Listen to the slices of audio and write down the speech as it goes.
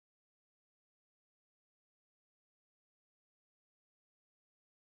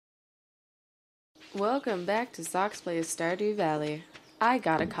Welcome back to Sox Plays Stardew Valley. I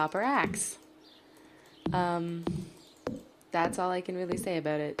got a copper axe. Um, that's all I can really say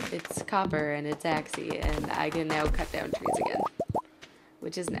about it. It's copper and it's axey, and I can now cut down trees again,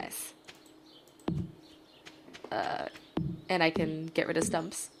 which is nice. And I can get rid of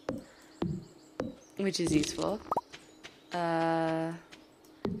stumps, which is useful. I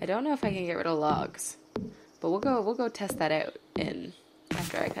don't know if I can get rid of logs, but we'll go test that out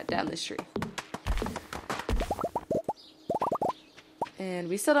after I cut down this tree. And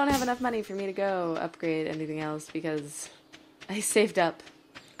we still don't have enough money for me to go upgrade anything else because I saved up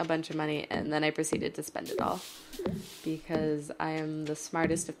a bunch of money and then I proceeded to spend it all because I am the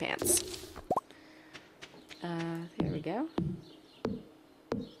smartest of pants. There we go.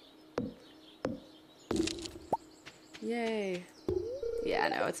 Yay. Yeah,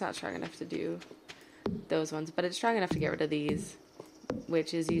 no, it's not strong enough to do those ones, but it's strong enough to get rid of these,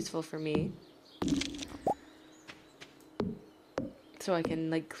 which is useful for me. So I can,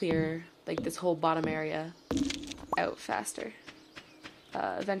 like, clear, like, this whole bottom area out faster.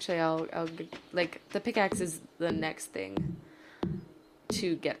 Eventually I'll, like, the pickaxe is the next thing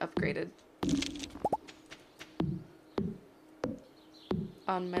to get upgraded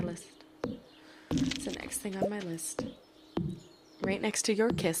on my list. It's the next thing on my list. Right next to your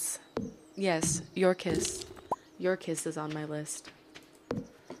kiss. Yes, your kiss. Your kiss is on my list.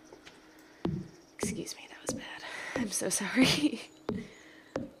 Excuse me, that was bad. I'm so sorry.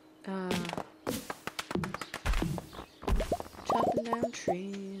 Chopping down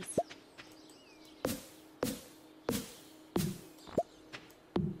trees.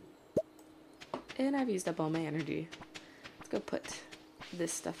 And I've used up all my energy. Let's go put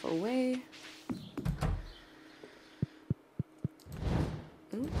this stuff away.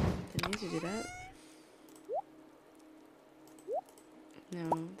 Ooh, didn't need to do that. No,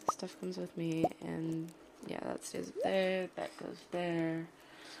 this stuff comes with me, and yeah, that stays up there, that goes there.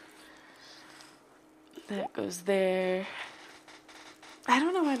 That goes there. I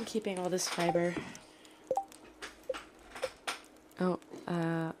don't know why I'm keeping all this fiber. Oh,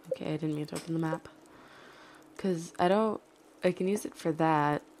 okay, I didn't mean to open the map. Because I can use it for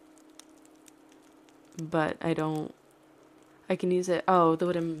that. But I can use it, the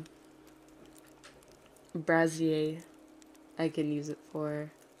wooden brazier. I can use it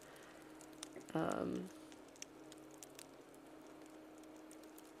for, yeah,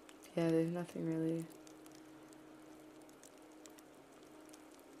 there's nothing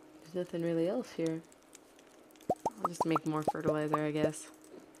really else here. I'll just make more fertilizer, I guess.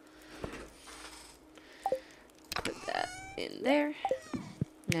 Put that in there.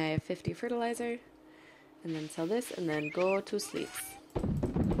 Now I have 50 fertilizer. And then sell this, and then go to sleep.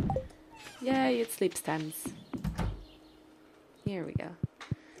 Yay, it's sleep times. Here we go.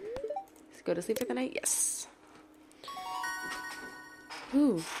 Let's go to sleep for the night. Yes.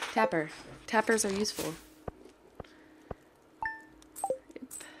 Ooh, tapper. Tappers are useful.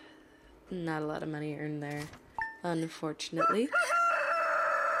 Not a lot of money earned there, unfortunately.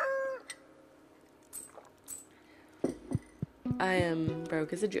 I am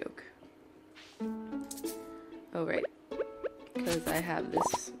broke as a joke. Oh, right. Because I have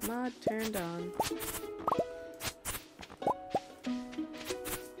this mod turned on.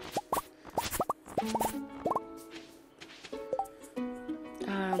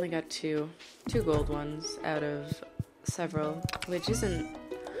 I only got two gold ones out of several, which isn't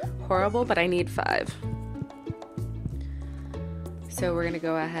horrible, but I need 5. So we're gonna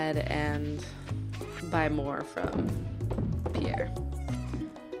go ahead and buy more from Pierre.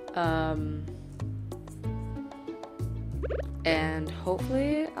 And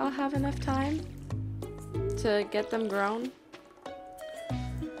hopefully I'll have enough time to get them grown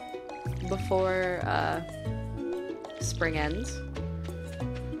before spring ends.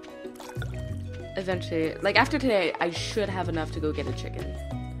 Eventually, like after today, I should have enough to go get a chicken.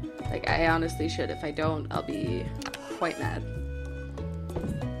 Like I honestly should. If I don't, I'll be quite mad.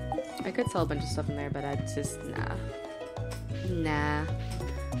 I could sell a bunch of stuff in there, but I just, nah.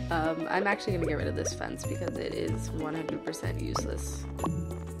 I'm actually going to get rid of this fence because it is 100% useless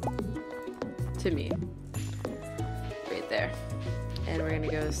to me. Right there. And we're going to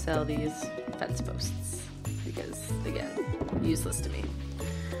go sell these fence posts because, again, useless to me.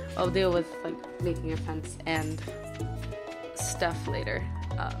 I'll deal with, like, making a fence and stuff later.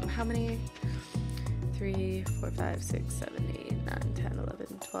 How many? 3, 4, 5, 6, 7, 8, 9, 10,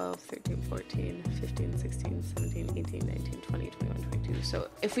 11, 12, 13, 14, 15, 16, 17, 18, 19, 20, 21, 22. So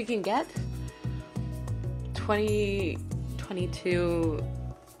if we can get 22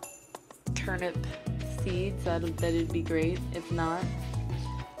 turnip seeds, that'd be great. If not,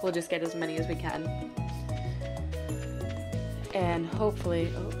 We'll just get as many as we can. And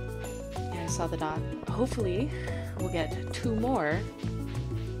hopefully... Oh, yeah, I saw the dot. Hopefully, we'll get 2 more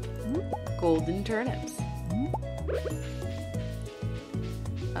golden turnips.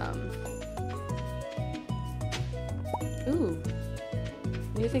 Ooh.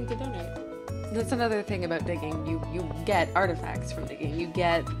 New thing to donate. That's another thing about digging. You get artifacts from digging. You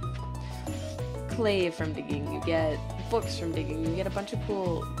get clay from digging. You get books from digging. You get a bunch of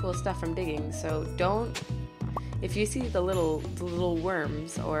cool stuff from digging. So don't... If you see the little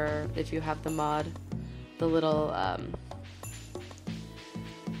worms, or if you have the mod, the little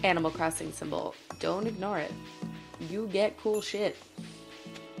Animal Crossing symbol, don't ignore it. You get cool shit.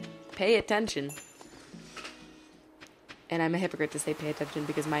 Pay attention. And I'm a hypocrite to say pay attention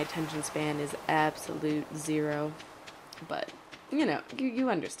because my attention span is absolute 0. But, you know, you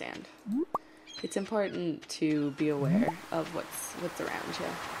understand. It's important to be aware of what's around you.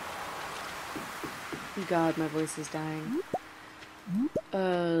 God, my voice is dying.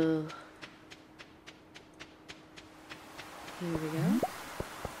 Here we go.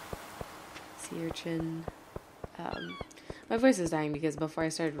 Sea urchin. My voice is dying because before I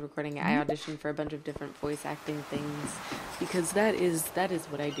started recording, I auditioned for a bunch of different voice acting things, because that is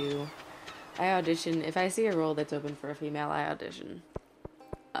what I do. I audition if I see a role that's open for a female. I audition.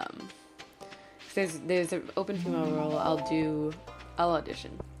 If there's an open female role, I'll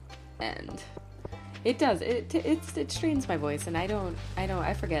audition, and it strains my voice, and I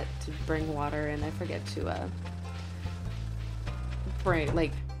forget to bring water, and I forget to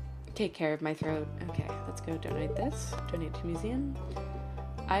take care of my throat. Okay, let's go donate this. Donate to museum.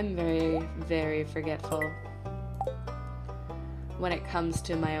 I'm very, very forgetful when it comes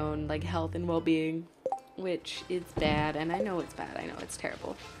to my own, like, health and well-being, which is bad, and I know it's bad. I know it's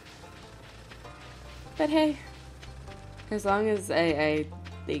terrible. But hey, as long as I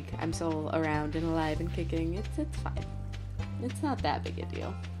think I'm still around and alive and kicking, it's fine. It's not that big a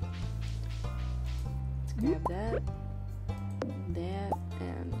deal. Let's grab that,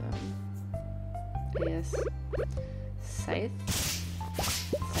 and yes, scythe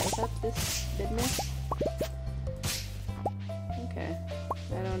up this business. Okay,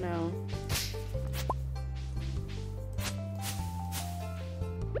 I don't know.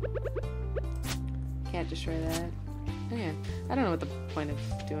 Can't destroy that. Okay, I don't know what the point of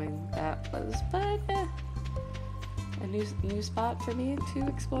doing that was, but a new spot for me to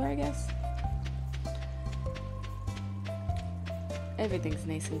explore, I guess. Everything's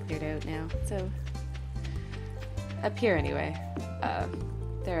nice and cleared out now, so up here anyway.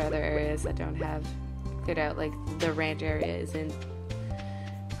 There are other areas that don't have cleared out, like the ranch area isn't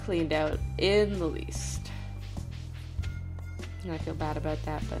cleaned out in the least. And I feel bad about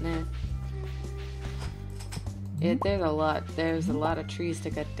that, but nah. There's a lot of trees to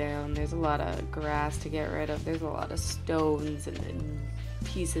cut down, there's a lot of grass to get rid of, there's a lot of stones and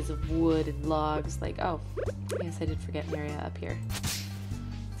pieces of wood and logs, like, oh, yes, I did forget an area up here.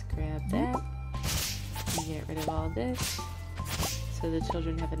 Let's grab that, and get rid of all this, so the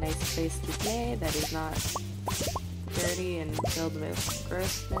children have a nice place to play that is not dirty and filled with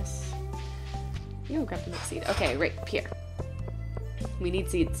grossness. You grab the seed. Okay, right, here. We need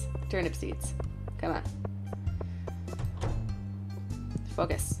seeds. Turnip seeds. Come on.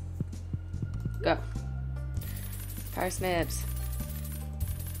 Focus. Go. Parsnips.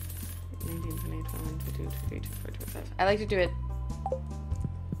 19, 20, 21, 22, 23, 24, 25. I like to do it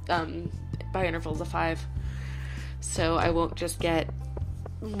by intervals of 5. So I won't just get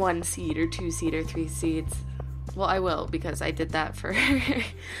 1 seed or 2 seed or 3 seeds. Well, I will, because I did that for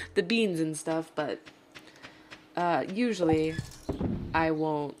the beans and stuff, but usually I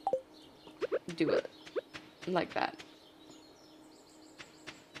won't do it like that.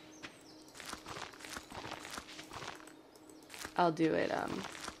 I'll do it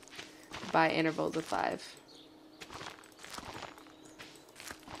by intervals of 5.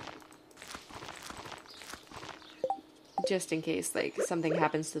 Just in case, like, something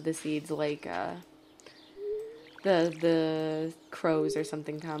happens to the seeds, like the crows or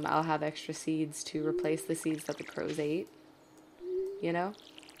something come, I'll have extra seeds to replace the seeds that the crows ate. You know?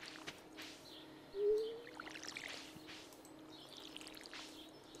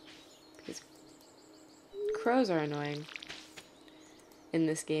 Because crows are annoying. In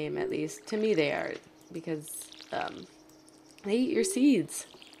this game, at least. To me, they are. Because, they eat your seeds.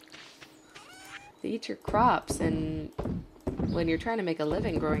 They eat your crops, and when you're trying to make a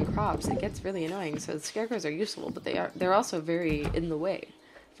living growing crops, it gets really annoying. So the scarecrows are useful, but they're also very in the way.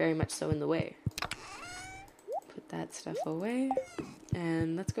 Very much so in the way. Put that stuff away.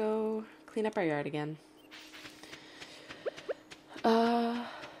 And let's go clean up our yard again.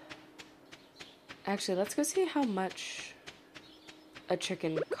 Actually, let's go see how much a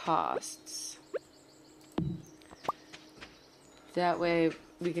chicken costs. That way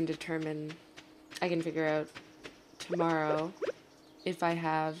we can determine, I can figure out tomorrow if I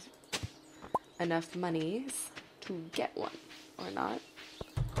have enough monies to get one or not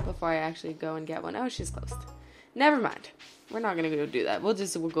before I actually go and get one. Oh, she's closed. Never mind. We're not gonna go do that. We'll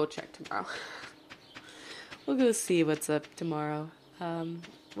go check tomorrow. We'll go see what's up tomorrow.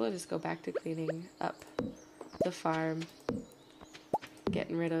 We'll just go back to cleaning up the farm,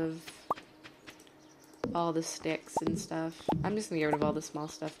 getting rid of all the sticks and stuff. I'm just gonna get rid of all the small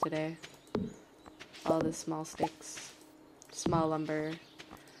stuff today. All the small sticks, small lumber,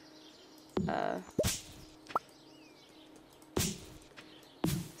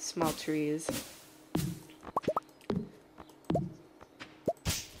 small trees.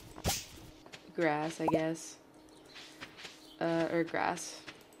 Grass, I guess. Or grass.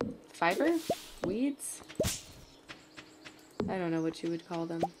 Fiber? Weeds? I don't know what you would call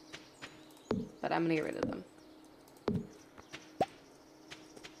them. But I'm gonna get rid of them.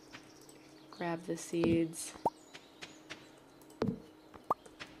 Grab the seeds.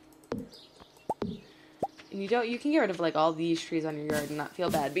 And you can get rid of like all these trees on your yard and not feel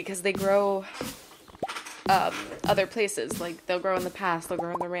bad because they grow other places. Like they'll grow in the past, they'll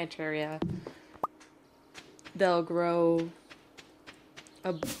grow in the ranch area. They'll grow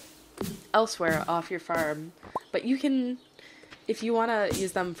elsewhere off your farm. But you can, if you want to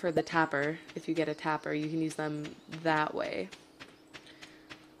use them for the tapper, if you get a tapper, you can use them that way.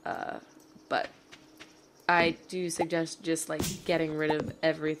 But I do suggest just like getting rid of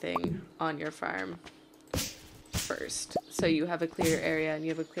everything on your farm first. So you have a clear area and you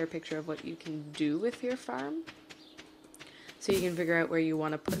have a clear picture of what you can do with your farm. So you can figure out where you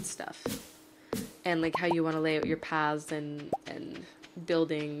want to put stuff. And like how you want to lay out your paths and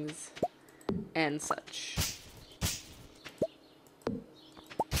buildings and such.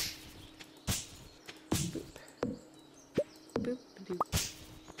 Boop. Boop, doop.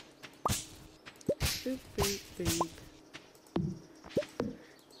 Boop, boop, boop.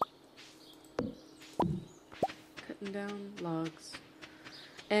 Cutting down logs.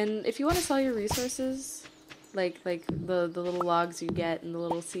 And if you want to sell your resources, like the little logs you get and the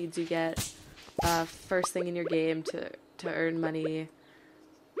little seeds you get, first thing in your game to earn money,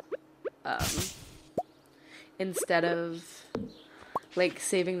 instead of like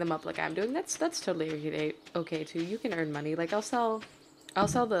saving them up like I'm doing, that's totally okay too. You can earn money. Like I'll sell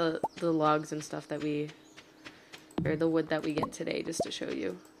the logs and stuff or the wood that we get today just to show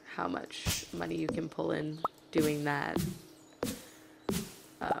you how much money you can pull in doing that.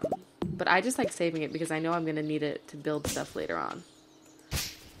 But I just like saving it because I know I'm gonna need it to build stuff later on.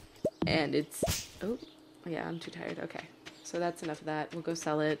 And it's, oh, yeah, I'm too tired. Okay, so that's enough of that. We'll go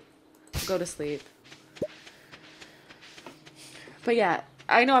sell it. We'll go to sleep. But yeah,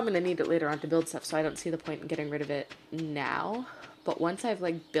 I know I'm going to need it later on to build stuff, so I don't see the point in getting rid of it now. But once I've,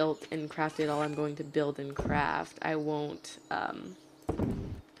 like, built and crafted all I'm going to build and craft, I won't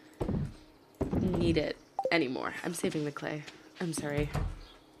need it anymore. I'm saving the clay. I'm sorry.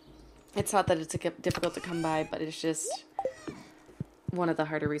 It's not that it's difficult to come by, but it's just one of the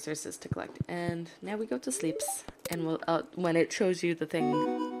harder resources to collect. And now we go to sleeps, and we'll when it shows you the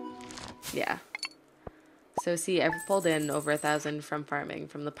thing, yeah. So see, I've pulled in over 1,000 from farming,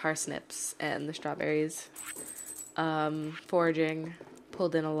 from the parsnips and the strawberries. Foraging,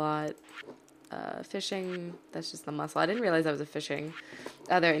 pulled in a lot. Fishing, that's just the muscle. I didn't realize I was a fishing.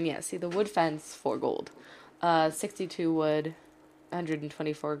 And yeah, see the wood fence, 4 gold. 62 wood,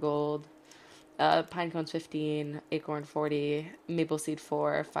 124 gold. Pine cones 15, acorn 40, maple seed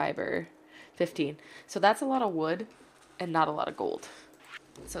 4, fiber 15. So that's a lot of wood and not a lot of gold.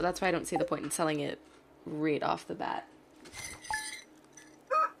 So that's why I don't see the point in selling it right off the bat.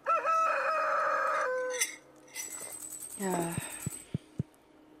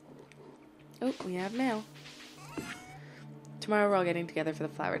 Oh, we have mail. Tomorrow we're all getting together for the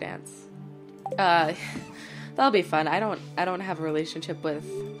flower dance. That'll be fun. I don't have a relationship with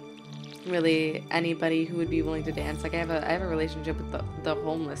really anybody who would be willing to dance. Like I have a relationship with the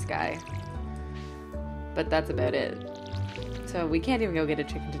homeless guy, but that's about it. So we can't even go get a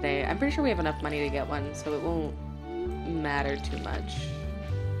chicken today. I'm pretty sure we have enough money to get one, so it won't matter too much.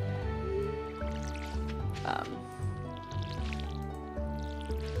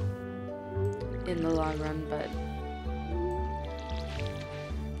 In the long run, but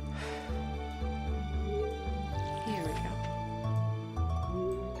here we go.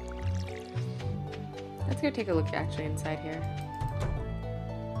 Let's go take a look actually inside here.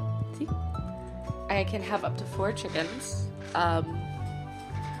 See? I can have up to 4 chickens.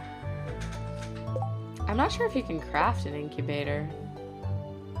 I'm not sure if you can craft an incubator.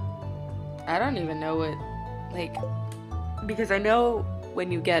 I don't even know what, like, because I know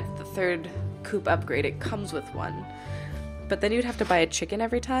when you get the 3rd coop upgrade, it comes with one. But then you'd have to buy a chicken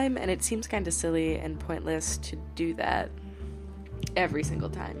every time, and it seems kind of silly and pointless to do that every single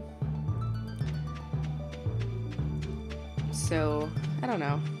time. So, I don't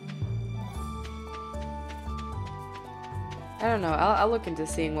know. I'll look into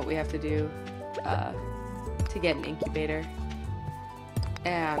seeing what we have to do to get an incubator.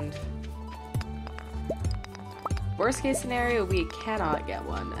 And worst case scenario, we cannot get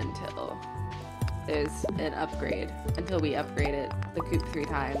one until there's an upgrade. Until we upgrade it, the coop 3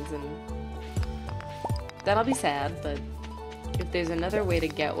 times, and that'll be sad, but if there's another way to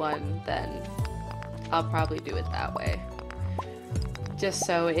get one, then I'll probably do it that way. Just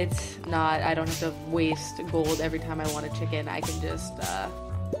so it's not, I don't have to waste gold every time I want a chicken. I can just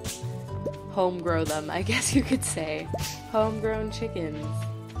home grow them, I guess you could say. Homegrown chickens.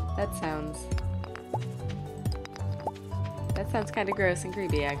 That sounds kind of gross and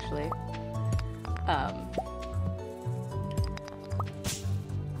creepy, actually.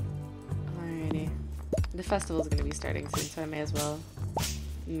 Alrighty. The festival's gonna be starting soon, so I may as well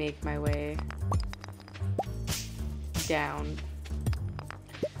make my way down.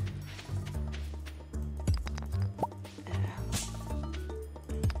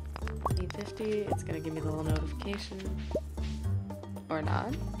 It's gonna give me the little notification. Or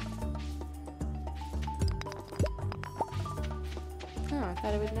not. Oh, I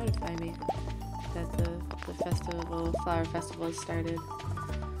thought it would notify me that the flower festival has started.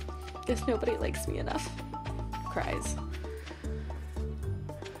 Guess nobody likes me enough. Cries.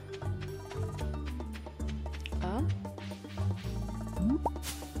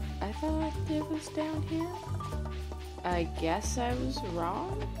 I thought it was down here. I guess I was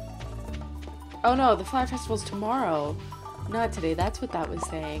wrong? Oh no, the flower festival's tomorrow. Not today, that's what that was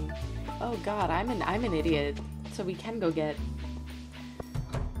saying. Oh god, I'm an idiot. So we can go get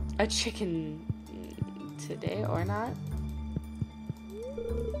a chicken today or not?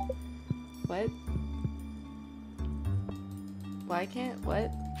 What? Why can't,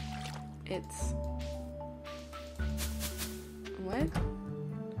 what? It's... What?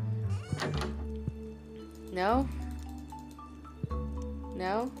 No?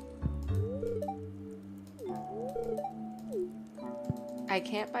 No? I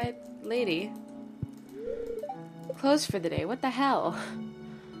can't buy a lady. Closed for the day. What the hell?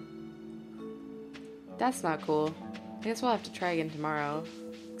 That's not cool. I guess we'll have to try again tomorrow.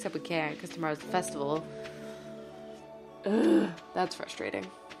 Except we can't, because tomorrow's the festival. Ugh, that's frustrating.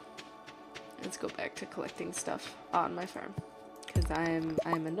 Let's go back to collecting stuff on my farm. Because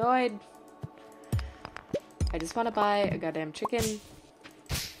I'm annoyed. I just want to buy a goddamn chicken.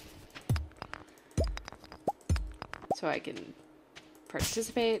 So I can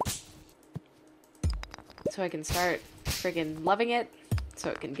participate, so I can start friggin' loving it, so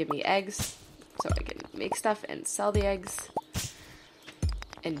it can give me eggs, so I can make stuff and sell the eggs,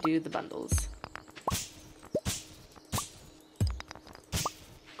 and do the bundles.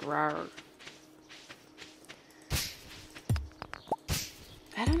 Grawr.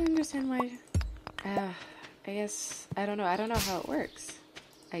 I don't understand why, I guess, I don't know how it works,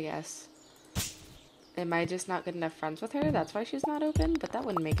 I guess. Am I just not good enough friends with her? That's why she's not open? But that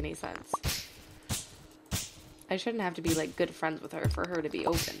wouldn't make any sense. I shouldn't have to be, like, good friends with her for her to be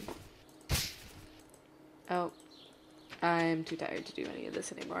open. Oh. I'm too tired to do any of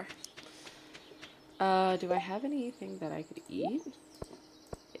this anymore. Do I have anything that I could eat?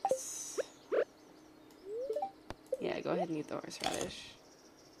 Yes. Yeah, go ahead and eat the horseradish.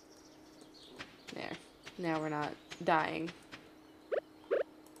 There. Now we're not dying.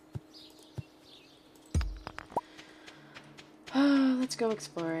 Let's go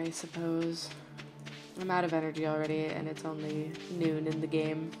explore, I suppose. I'm out of energy already, and it's only noon in the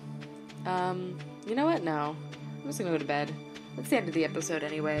game. You know what? No. I'm just gonna go to bed. That's the end of the episode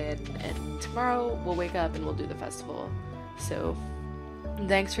anyway, and tomorrow we'll wake up and we'll do the festival. So,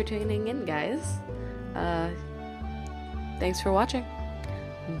 thanks for tuning in, guys. Thanks for watching.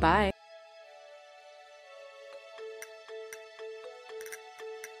 Bye.